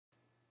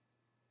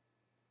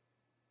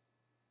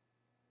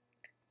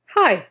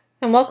Hi,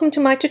 and welcome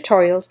to my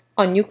tutorials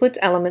on Euclid's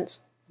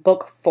Elements,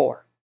 Book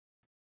 4.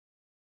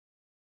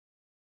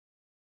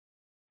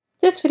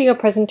 This video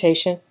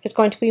presentation is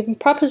going to be in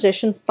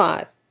Proposition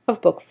 5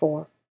 of Book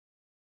 4.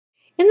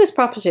 In this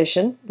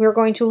proposition, we're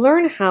going to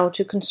learn how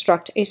to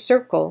construct a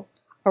circle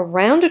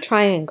around a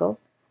triangle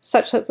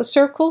such that the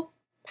circle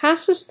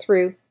passes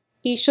through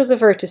each of the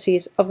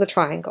vertices of the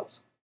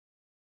triangles.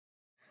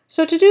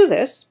 So to do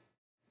this,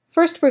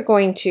 first we're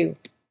going to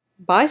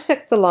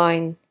bisect the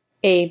line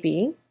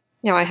AB.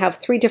 Now I have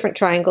three different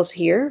triangles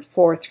here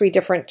for three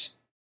different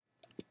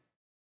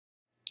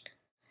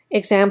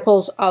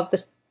examples of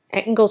the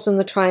angles in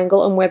the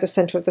triangle and where the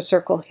center of the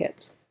circle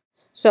hits.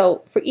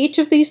 So for each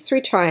of these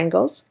three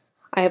triangles,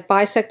 I have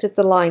bisected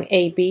the line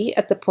AB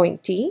at the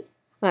point D,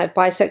 and I've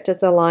bisected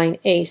the line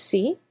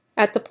AC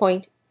at the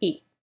point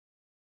E.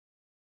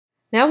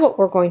 Now what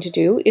we're going to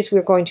do is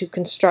we're going to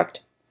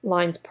construct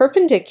lines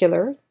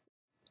perpendicular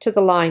to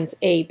the lines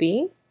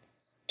AB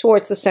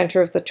towards the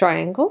center of the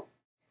triangle,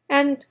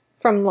 and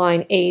from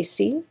line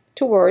AC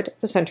toward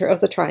the center of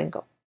the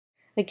triangle.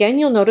 Again,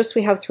 you'll notice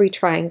we have three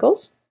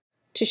triangles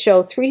to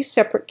show three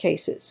separate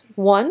cases.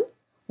 One,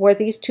 where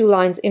these two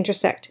lines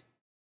intersect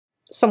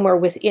somewhere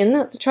within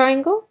the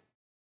triangle,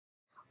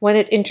 when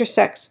it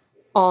intersects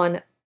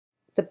on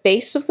the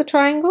base of the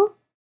triangle,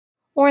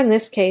 or in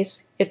this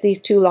case, if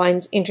these two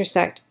lines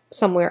intersect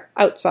somewhere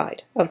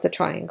outside of the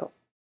triangle.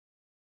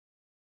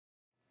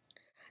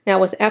 Now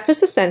with F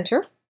as the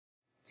center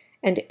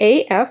and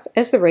AF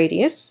as the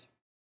radius,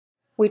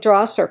 we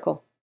draw a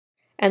circle,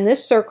 and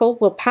this circle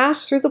will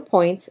pass through the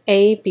points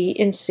A, B,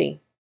 and C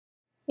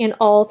in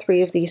all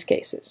three of these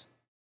cases.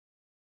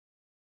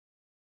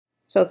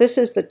 So this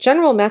is the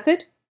general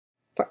method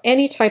for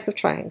any type of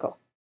triangle.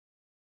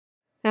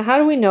 Now how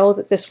do we know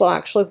that this will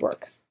actually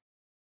work?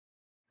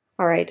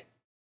 All right,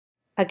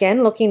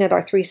 again, looking at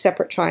our three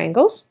separate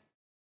triangles,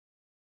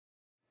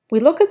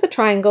 we look at the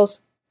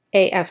triangles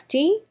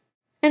AFD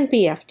and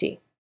BFD.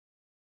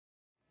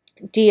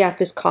 DF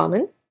is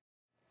common,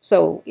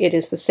 so it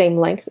is the same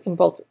length in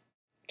both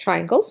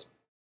triangles.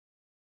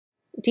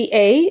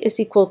 DA is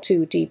equal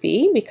to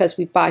DB because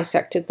we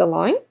bisected the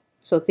line,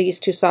 so these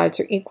two sides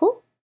are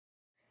equal.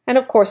 And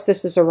of course,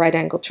 this is a right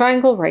angle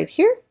triangle right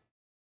here.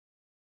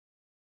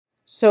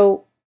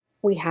 So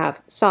we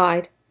have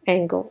side,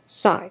 angle,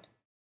 side.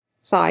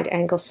 Side,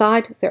 angle,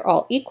 side, they're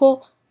all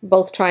equal.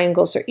 Both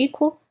triangles are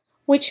equal,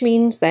 which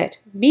means that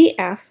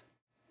BF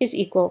is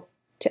equal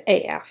to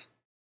AF.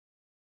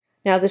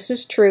 Now this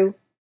is true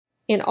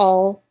in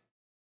all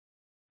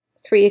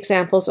three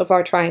examples of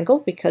our triangle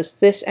because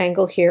this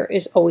angle here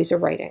is always a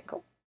right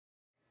angle.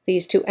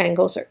 These two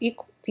angles are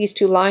equal. These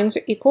two lines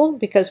are equal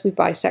because we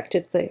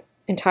bisected the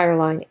entire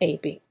line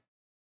AB.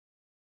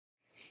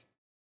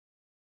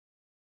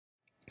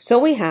 So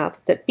we have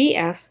that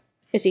BF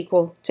is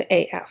equal to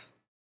AF.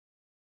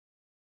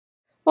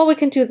 Well, we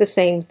can do the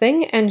same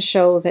thing and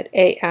show that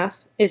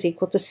AF is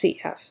equal to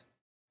CF.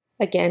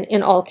 Again,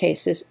 in all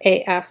cases,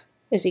 AF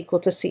is equal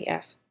to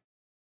CF.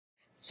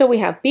 So we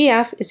have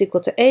BF is equal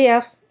to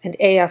AF and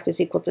AF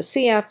is equal to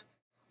CF,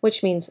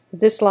 which means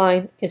this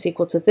line is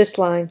equal to this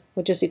line,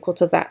 which is equal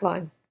to that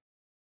line.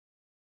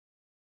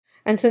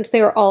 And since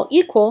they are all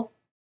equal,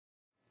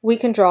 we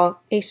can draw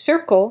a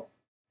circle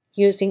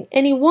using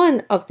any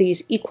one of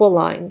these equal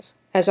lines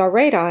as our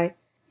radii,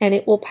 and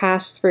it will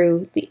pass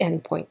through the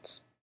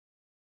endpoints.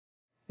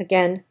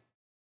 Again,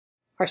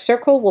 our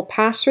circle will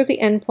pass through the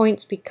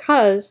endpoints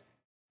because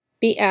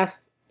BF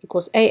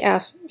equals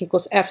AF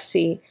equals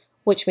FC,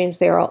 which means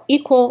they are all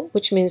equal,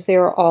 which means they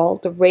are all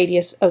the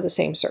radius of the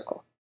same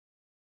circle.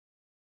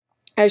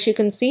 As you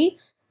can see,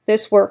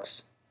 this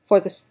works for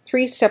the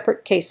three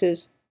separate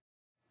cases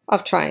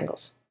of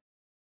triangles.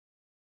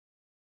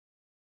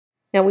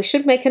 Now we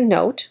should make a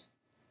note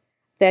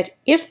that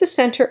if the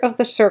center of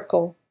the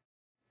circle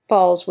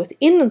falls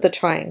within the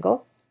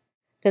triangle,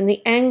 then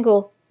the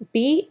angle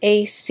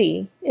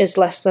BAC is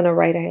less than a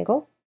right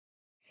angle.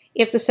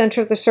 If the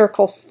center of the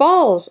circle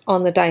falls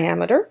on the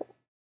diameter,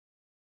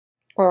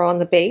 or on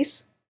the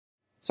base,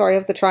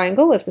 of the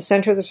triangle, if the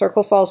center of the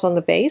circle falls on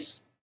the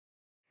base,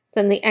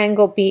 then the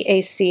angle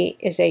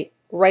BAC is a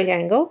right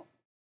angle.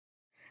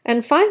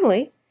 And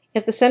finally,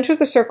 if the center of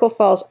the circle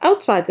falls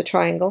outside the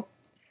triangle,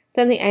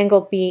 then the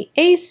angle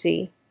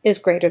BAC is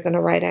greater than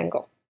a right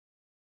angle.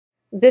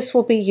 This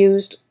will be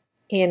used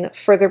in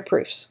further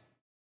proofs.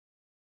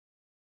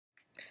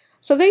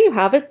 So there you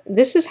have it.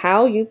 This is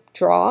how you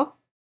draw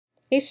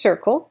a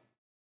circle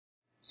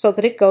so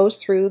that it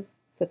goes through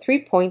the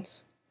 3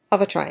 points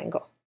of a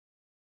triangle.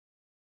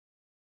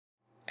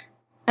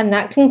 And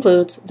that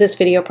concludes this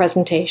video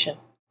presentation.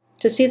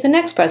 To see the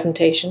next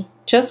presentation,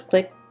 just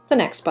click the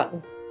next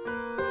button.